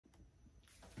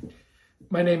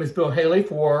My name is Bill Haley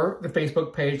for the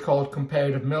Facebook page called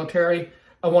Competitive Military.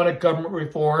 I want a government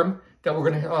reform that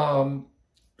we're going to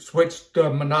switch the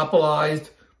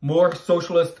monopolized, more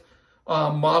socialist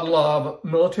model of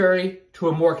military to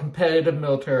a more competitive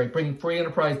military, bring free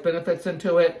enterprise benefits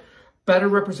into it, better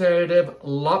representative, a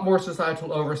lot more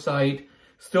societal oversight,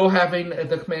 still having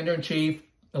the commander-in-chief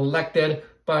elected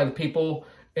by the people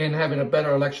and having a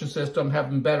better election system,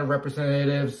 having better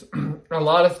representatives, a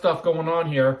lot of stuff going on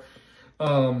here.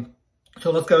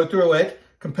 So let's go through it.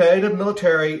 Competitive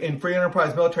military and free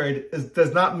enterprise military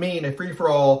does not mean a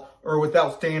free-for-all or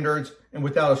without standards and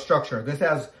without a structure. This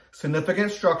has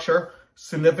significant structure,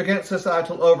 significant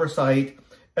societal oversight,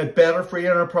 a better free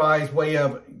enterprise way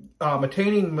of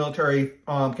attaining military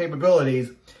capabilities,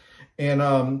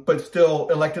 and but still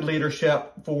elected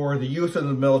leadership for the use of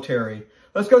the military.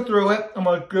 Let's go through it.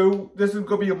 This is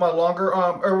going to be my longer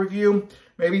overview,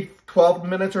 maybe 12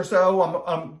 minutes or so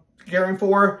I'm gearing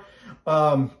for.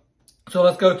 So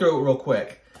let's go through it real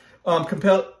quick.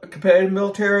 Competitive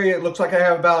military, it looks like I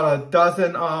have about a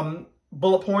dozen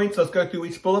bullet points. Let's go through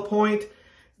each bullet point.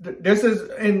 This is,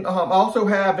 and I also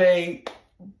have a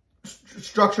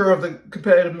structure of the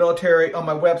competitive military on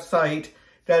my website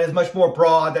that is much more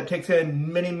broad, that takes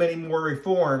in many, many more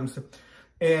reforms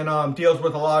and deals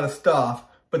with a lot of stuff.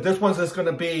 But this one's just going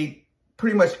to be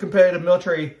pretty much competitive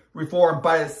military reform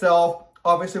by itself.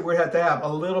 Obviously, we have to have a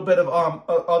little bit of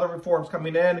other reforms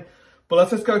coming in. But let's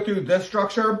just go through this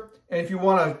structure. And if you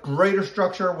want a greater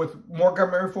structure with more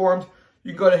government reforms,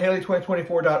 you can go to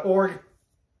Haley2024.org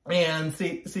and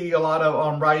see a lot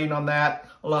of writing on that,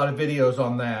 a lot of videos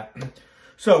on that.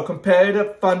 So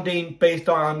competitive funding based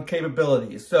on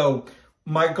capabilities. So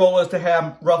my goal is to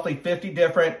have roughly 50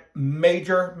 different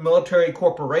major military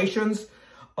corporations,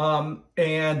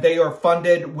 and they are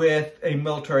funded with a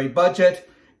military budget,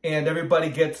 and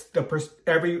everybody gets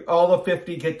all the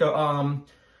 50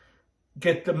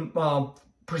 get the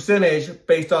percentage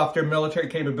based off their military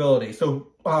capability. So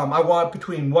I want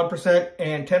between 1%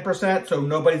 and 10%, so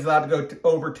nobody's allowed to go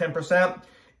over 10%.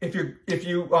 If you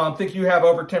think you have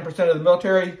over 10% of the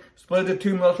military, split it to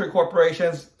 2 military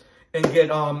corporations and get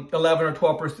 11 or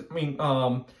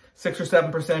 12%, 6 or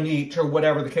 7% each, or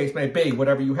whatever the case may be,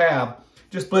 whatever you have.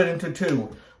 Just split it into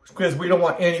 2, because we don't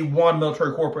want any one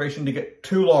military corporation to get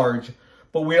too large,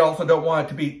 but we also don't want it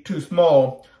to be too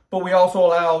small. But we also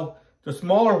allow the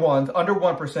smaller ones, under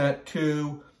 1%,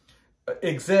 to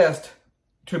exist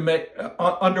to make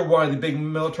under one of the big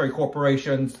military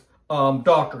corporations'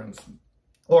 doctrines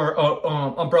or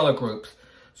umbrella groups,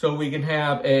 so we can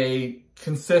have a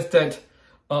consistent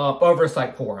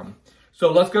oversight for them.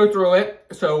 So let's go through it.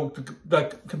 So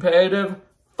the competitive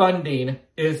funding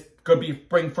is going to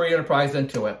bring free enterprise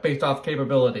into it based off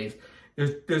capabilities.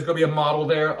 There's going to be a model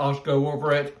there. I'll just go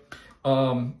over it.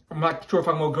 I'm not sure if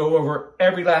I'm going to go over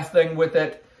every last thing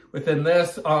within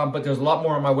this, but there's a lot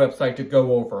more on my website to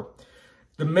go over.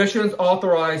 The missions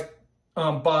authorized by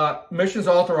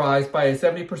a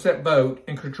 70% vote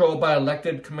and controlled by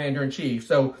elected commander-in-chief.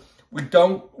 So we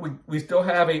still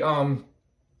have a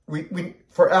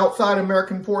for outside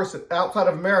American forces, outside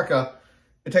of America,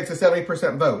 it takes a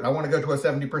 70% vote. I want to go to a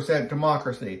 70%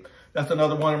 democracy. That's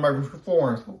another one of my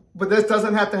reforms. But this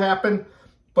doesn't have to happen.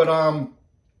 But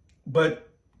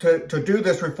to do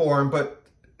this reform, but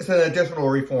it's an additional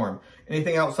reform.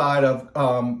 Anything outside of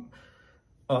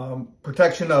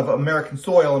protection of American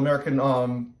soil,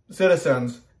 American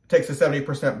citizens, takes a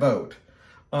 70% vote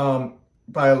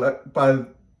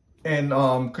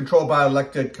controlled by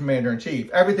elected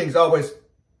commander-in-chief. Everything's always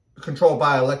controlled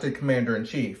by elected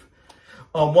commander-in-chief.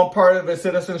 One part of a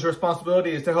citizen's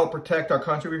responsibility is to help protect our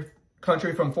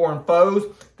country from foreign foes.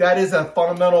 That is a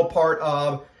fundamental part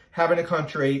of having a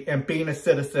country and being a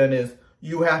citizen. Is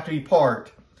you have to be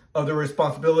part of the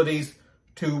responsibilities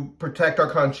to protect our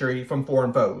country from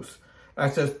foreign foes.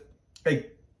 That's just a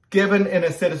given and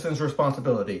a citizen's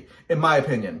responsibility, in my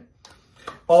opinion.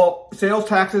 All sales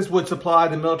taxes would supply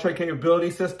the military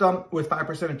capability system with 5%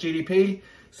 of GDP.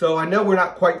 So I know we're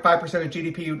not quite 5% of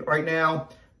GDP right now.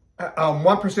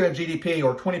 1% of GDP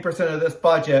or 20% of this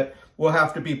budget will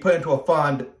have to be put into a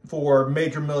fund for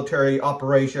major military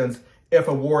operations if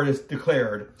a war is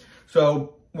declared.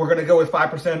 So we're going to go with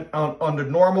 5% under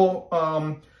normal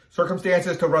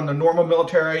circumstances to run the normal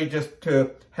military, just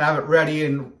to have it ready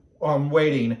and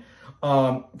waiting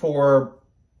for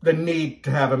the need to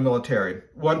have a military.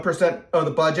 1% of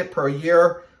the budget per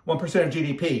year, 1% of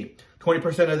GDP,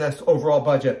 20% of this overall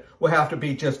budget will have to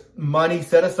be just money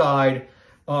set aside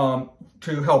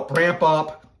to help ramp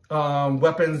up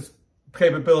weapons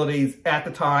capabilities at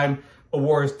the time a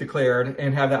war is declared,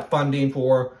 and have that funding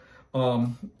for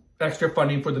extra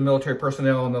funding for the military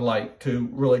personnel and the like to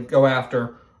really go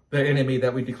after the enemy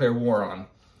that we declare war on.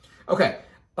 Okay,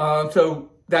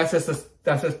 so that's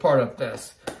just part of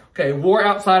this. Okay, war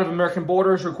outside of American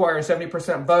borders requires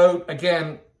 70% vote.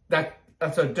 Again,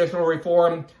 that's additional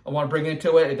reform I want to bring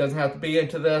into it. It doesn't have to be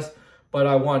into this, but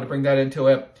I wanted to bring that into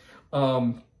it.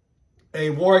 A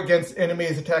war against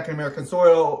enemies attacking American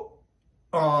soil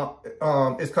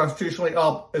is a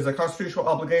constitutional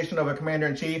obligation of a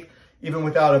commander-in-chief, even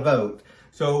without a vote.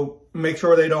 So make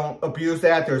sure they don't abuse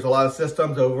that. There's a lot of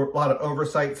systems, a lot of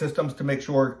oversight systems to make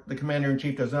sure the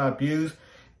commander-in-chief does not abuse.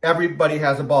 Everybody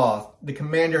has a boss. The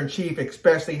commander-in-chief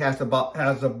especially has a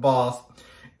boss,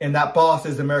 and that boss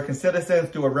is American citizens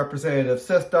through a representative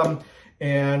system,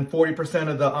 and 40%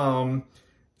 of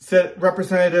the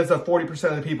representatives of 40%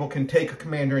 of the people can take a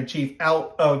commander-in-chief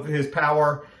out of his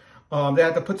power. They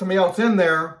have to put somebody else in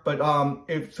there, but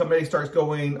if somebody starts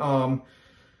going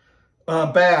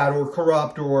bad or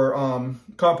corrupt or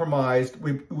compromised,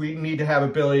 we need to have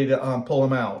ability to pull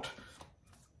them out.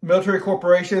 Military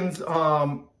corporations,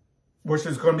 which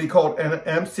is going to be called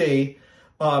MC,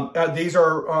 these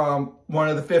are one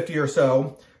of the 50 or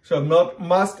so. So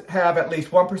must have at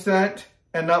least 1%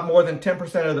 and not more than 10%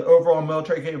 of the overall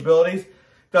military capabilities,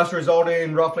 thus resulting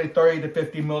in roughly 30 to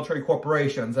 50 military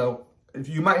corporations. So if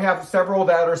you might have several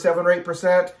that are 7 or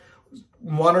 8%,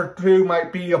 1 or 2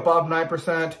 might be above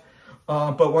 9%.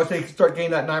 But once they start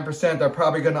getting that 9%, they're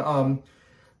probably going to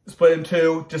split in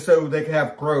two just so they can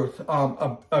have growth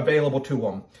available to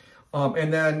them.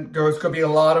 And then there's going to be a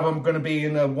lot of them going to be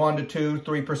in the 1 to 2,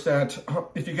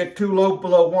 3%. If you get too low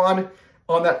below 1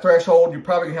 on that threshold, you're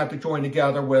probably going to have to join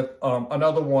together with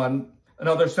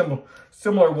another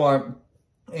similar one,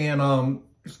 and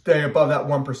stay above that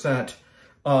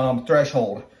 1%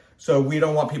 threshold. So we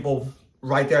don't want people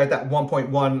right there at that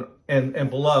 1.1 and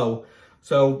below.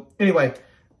 So anyway,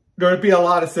 there would be a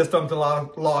lot of systems, a lot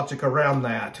of logic around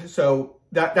that. So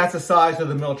that's the size of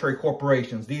the military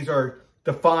corporations. These are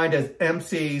defined as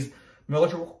MCs,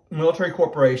 military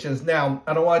corporations. Now,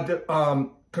 I don't want to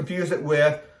confuse it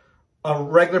with a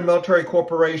regular military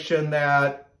corporation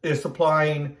that is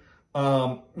supplying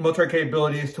military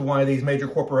capabilities to one of these major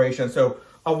corporations. So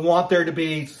I want there to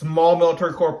be small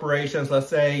military corporations, let's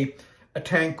say a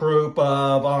tank group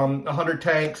of 100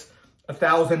 tanks,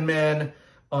 1,000 men,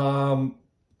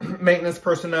 maintenance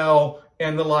personnel,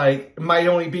 and the like. It might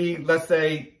only be, let's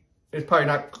say, it's probably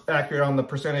not accurate on the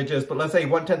percentages, but let's say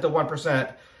 1/10 of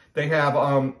 1%. They have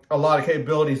a lot of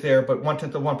capabilities there, but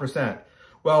 1/10 of 1%.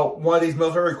 Well, one of these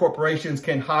military corporations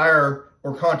can hire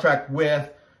or contract with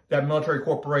that military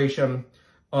corporation,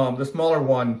 the smaller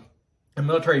one, a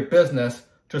military business,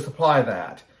 to supply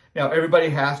that. Now, everybody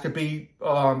has to be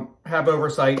have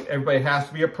oversight. Everybody has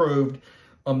to be approved.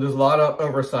 There's a lot of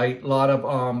oversight, a lot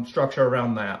of structure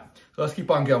around that. So let's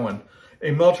keep on going.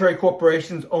 A military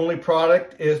corporation's only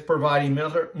product is providing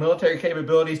military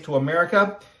capabilities to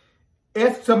America.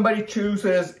 If somebody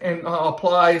chooses and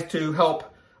applies to help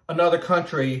another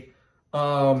country,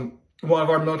 one of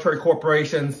our military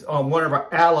corporations, one of our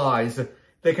allies,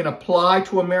 they can apply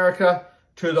to America,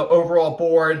 to the overall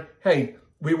board. Hey,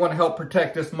 we want to help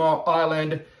protect this small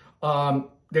island.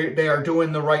 They are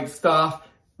doing the right stuff.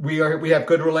 We have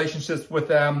good relationships with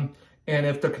them. And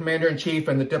if the commander-in-chief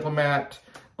and the diplomats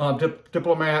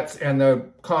and the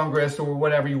Congress, or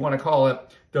whatever you want to call it,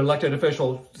 the elected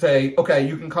officials say, okay,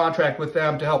 you can contract with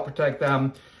them to help protect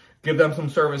them, give them some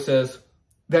services,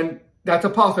 then that's a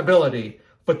possibility.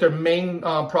 But their main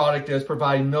product is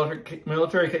providing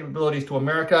military capabilities to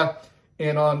America.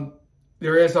 And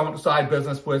there is some side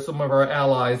business with some of our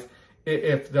allies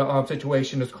if the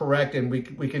situation is correct and we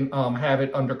can have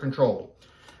it under control.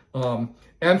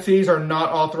 MCs are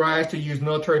not authorized to use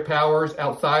military powers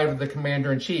outside of the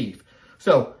commander-in-chief.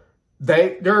 So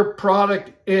their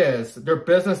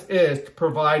business is to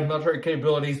provide military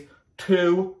capabilities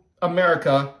to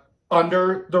America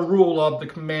under the rule of the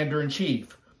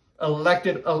commander-in-chief,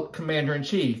 elected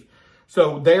commander-in-chief.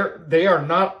 So they are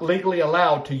not legally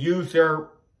allowed to use their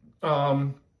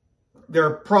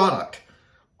product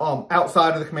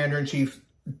outside of the commander-in-chief's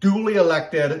duly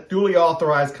elected, duly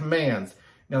authorized commands.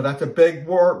 Now, that's a big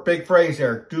phrase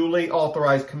there, duly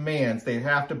authorized commands. They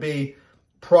have to be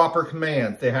proper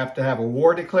commands. They have to have a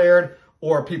war declared,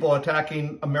 or people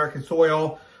attacking American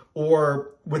soil, or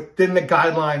within the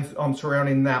guidelines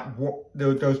surrounding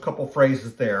those couple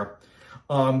phrases there.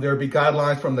 There would be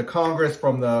guidelines from the Congress,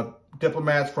 from the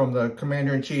diplomats, from the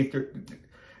commander-in-chief.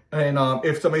 And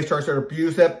if somebody starts to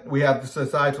abuse it, we have the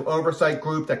societal oversight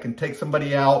group that can take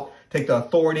somebody out, take the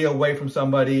authority away from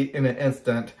somebody in an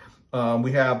instant.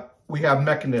 We have we have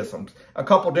mechanisms, a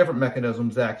couple different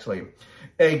mechanisms actually.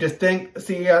 A distinct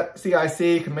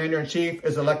CIC, Commander-in-Chief,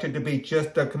 is elected to be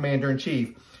just the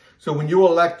Commander-in-Chief. So when you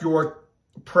elect your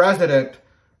president,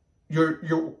 you're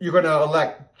going to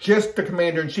elect just the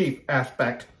Commander-in-Chief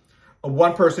aspect of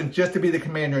one person just to be the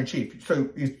Commander-in-Chief. So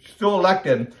he's still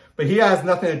elected, but he has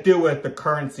nothing to do with the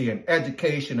currency and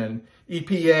education and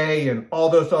EPA and all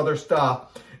those other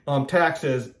stuff,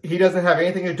 taxes. He doesn't have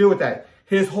anything to do with that.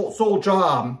 His whole sole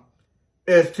job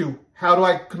is to, how do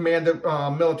I command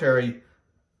the military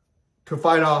to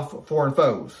fight off foreign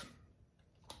foes?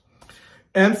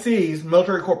 MCs,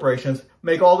 military corporations,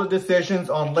 make all the decisions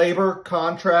on labor,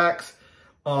 contracts,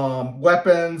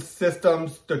 weapons,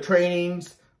 systems, the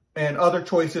trainings, and other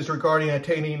choices regarding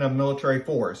attaining a military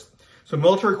force. So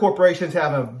military corporations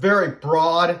have a very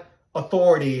broad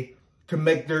authority to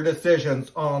make their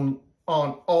decisions on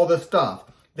all this stuff.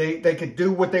 They could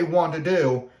do what they want to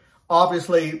do,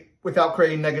 obviously without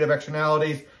creating negative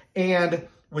externalities and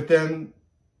within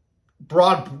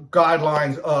broad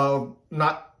guidelines of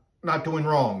not doing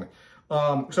wrong.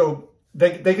 So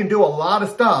they can do a lot of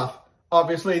stuff.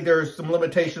 Obviously, there's some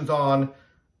limitations on,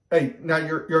 hey, now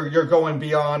you're going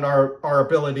beyond our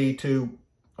ability to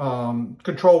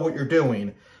control what you're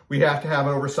doing. We have to have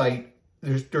oversight.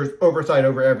 There's oversight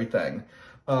over everything.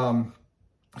 But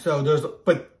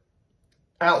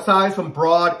outside some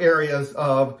broad areas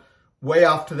of way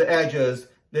off to the edges,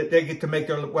 they get to make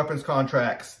their weapons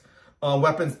contracts.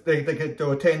 Weapons, they get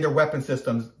to attain their weapon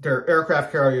systems, their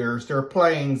aircraft carriers, their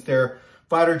planes, their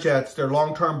fighter jets, their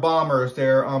long-term bombers,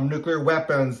 their nuclear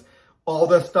weapons, all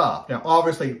this stuff. Now,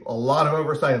 obviously, a lot of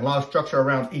oversight and a lot of structure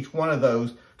around each one of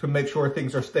those to make sure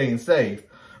things are staying safe.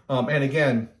 And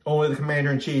again, only the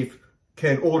Commander-in-Chief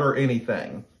can order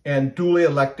anything. And duly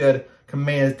elected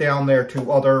commands down there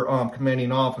to other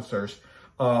commanding officers.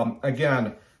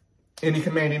 Again, any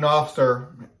commanding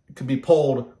officer can be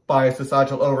pulled by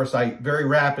societal oversight very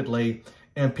rapidly,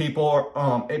 and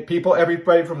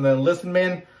everybody from the enlisted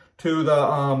men to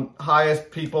the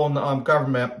highest people in the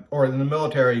government or in the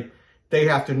military, they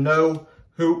have to know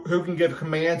who can give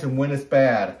commands and when it's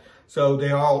bad. So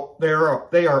they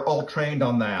are all trained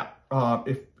on that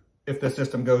if the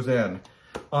system goes in.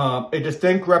 A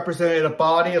distinct representative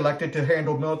body elected to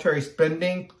handle military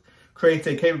spending creates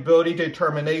a capability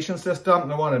determination system.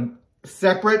 They want a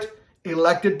separate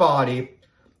elected body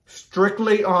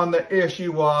strictly on the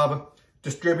issue of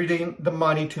distributing the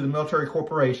money to the military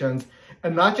corporations,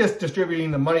 and not just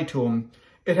distributing the money to them.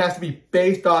 It has to be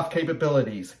based off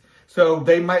capabilities. So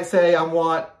they might say, I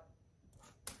want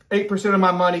 8% of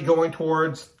my money going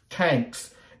towards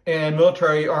tanks and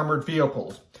military armored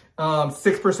vehicles.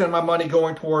 6% of my money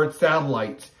going towards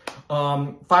satellites.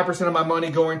 5% of my money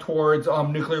going towards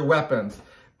nuclear weapons.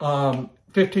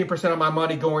 15% of my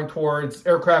money going towards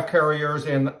aircraft carriers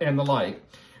and the like.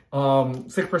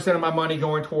 6% of my money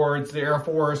going towards the Air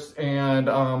Force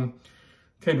and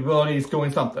capabilities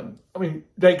doing something. I mean,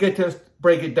 they get to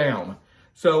break it down.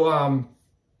 So,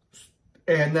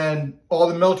 and then all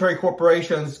the military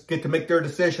corporations get to make their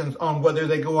decisions on whether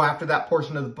they go after that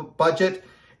portion of the budget.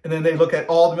 And then they look at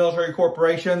all the military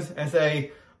corporations and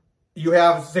say, you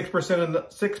have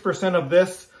 6% of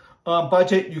this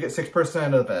budget, you get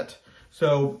 6% of it.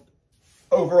 So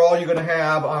overall, you're going to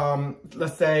have,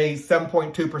 let's say,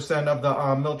 7.2% of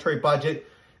the military budget,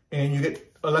 and you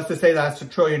get, let's just say that's $1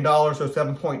 trillion, so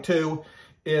 7.2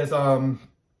 is,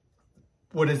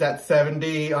 what is that,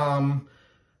 $70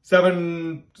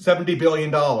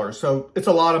 billion. So it's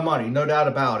a lot of money, no doubt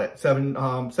about it.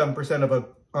 7% of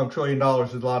 $1 trillion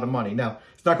is a lot of money. Now,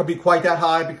 it's not going to be quite that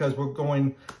high because we're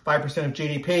going 5% of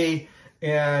GDP,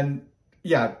 and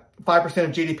yeah, 5%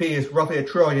 of GDP is roughly $1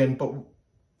 trillion, but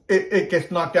it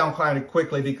gets knocked down kind of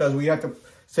quickly because we have to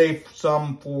save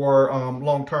some for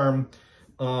long-term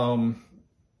for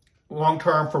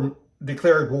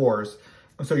declared wars.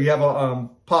 So you have a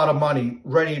pot of money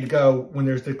ready to go when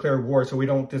there's declared war, so we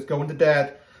don't just go into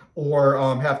debt or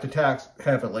have to tax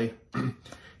heavily.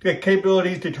 The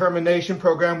capabilities determination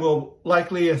program will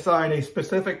likely assign a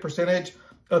specific percentage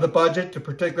of the budget to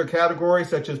particular categories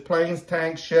such as planes,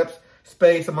 tanks, ships,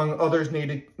 space, among others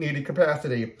needed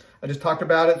capacity. I just talked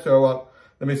about it, so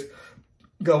let me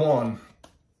go on.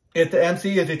 If the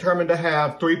MC is determined to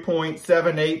have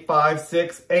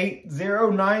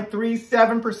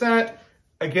 3.785680937%,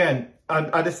 again,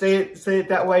 I just say it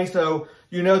that way so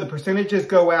you know the percentages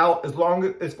go out as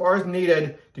far as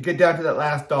needed to get down to that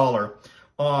last dollar.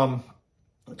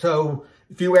 So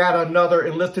if you add another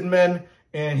enlisted man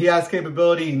and he has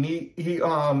capability and he's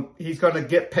going to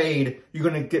get paid, you're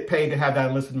going to get paid to have that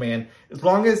enlisted man as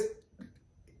long as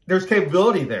there's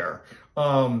capability there.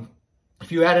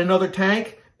 If you add another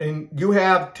tank and you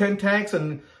have 10 tanks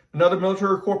and another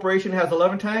military corporation has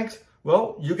 11 tanks,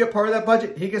 well, you get part of that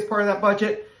budget. He gets part of that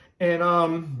budget.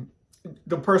 And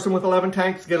the person with 11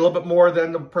 tanks get a little bit more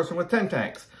than the person with 10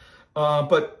 tanks.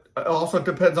 But it also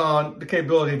depends on the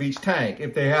capability of each tank.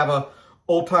 If they have a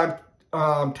old-time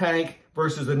tank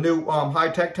versus a new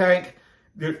high-tech tank,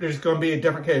 there's going to be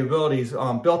different capabilities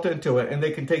built into it, and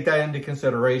they can take that into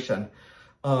consideration.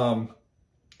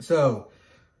 So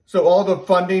all the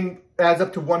funding adds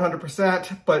up to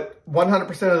 100%, but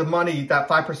 100% of the money, that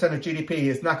 5% of GDP,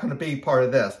 is not going to be part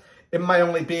of this. It might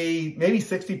only be maybe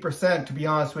 60%, to be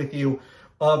honest with you,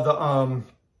 of the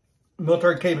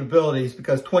military capabilities,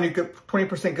 because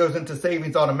 20% goes into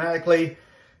savings automatically.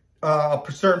 A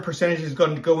certain percentage is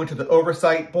going to go into the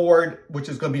oversight board, which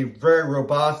is going to be very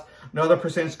robust. Another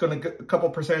percentage is going to, a couple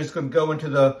percentage is going to go into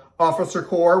the officer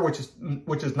corps, which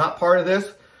is not part of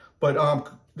this, but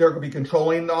they're going to be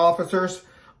controlling the officers.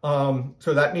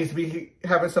 So that needs to be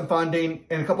having some funding,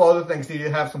 and a couple other things need to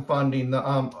have some funding.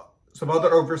 Some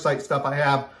other oversight stuff I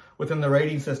have within the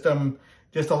rating system,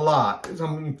 just a lot.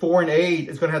 Some foreign aid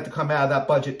is going to have to come out of that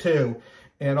budget too.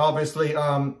 And obviously,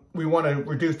 we want to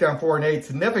reduce down foreign aid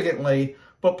significantly,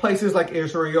 but places like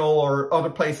Israel or other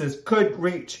places could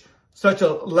reach such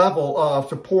a level of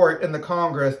support in the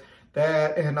Congress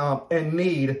that and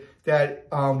need that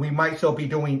we might still be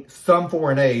doing some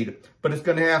foreign aid, but it's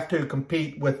going to have to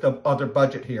compete with the other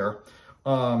budget here.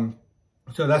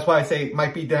 So that's why I say it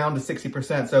might be down to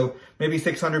 60%. So maybe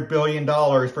 $600 billion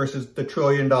versus the $1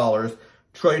 trillion. $1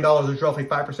 trillion is roughly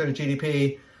 5% of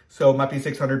GDP. So it might be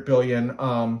 600 billion,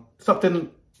 something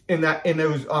in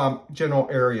those general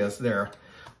areas there.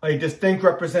 A distinct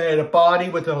representative body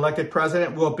with an elected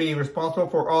president will be responsible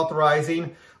for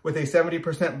authorizing with a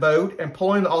 70% vote and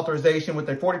pulling the authorization with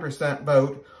a 40%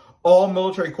 vote all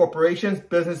military corporations,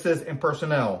 businesses, and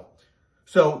personnel.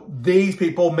 So these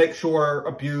people make sure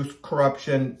abuse,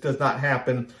 corruption does not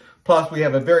happen. Plus, we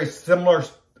have a very similar,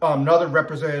 another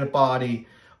representative body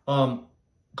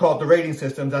called the rating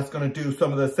system that's going to do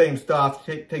some of the same stuff,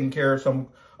 taking care of some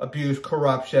abuse,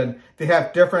 corruption. They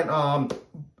have different,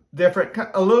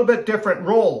 a little bit different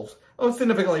roles,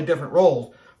 significantly different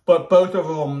roles, but both of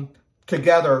them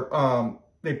together,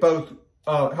 they both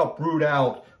help root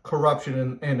out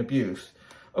corruption and abuse.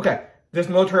 Okay. This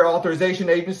military authorization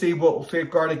agency will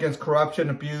safeguard against corruption,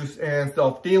 abuse, and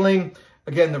self-dealing.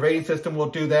 Again, the rating system will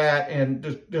do that, and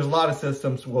there's a lot of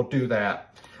systems will do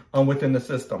that within the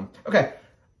system. Okay,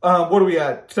 what are we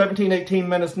at? 17, 18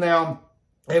 minutes now.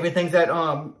 Everything's at,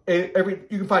 you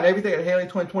can find everything at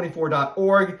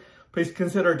Haley2024.org. Please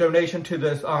consider a donation to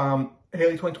this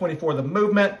Haley 2024, the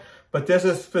movement, but this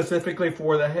is specifically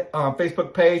for the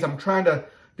Facebook page. I'm trying to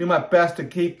do my best to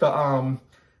keep the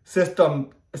system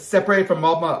separated from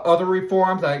all my other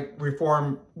reforms. I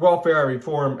reform welfare, I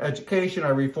reform education, I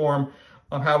reform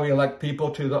how we elect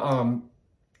people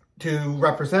to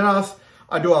represent us.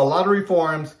 I do a lot of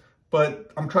reforms,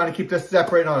 but I'm trying to keep this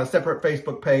separated on a separate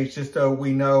Facebook page just so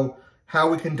we know how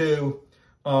we can do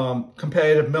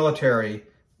competitive military,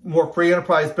 more free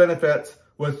enterprise benefits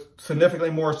with significantly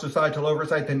more societal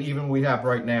oversight than even we have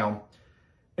right now.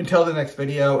 Until the next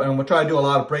video, and we'll try to do a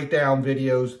lot of breakdown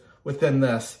videos within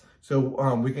this, so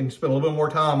we can spend a little bit more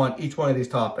time on each one of these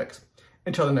topics.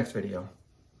 Until the next video.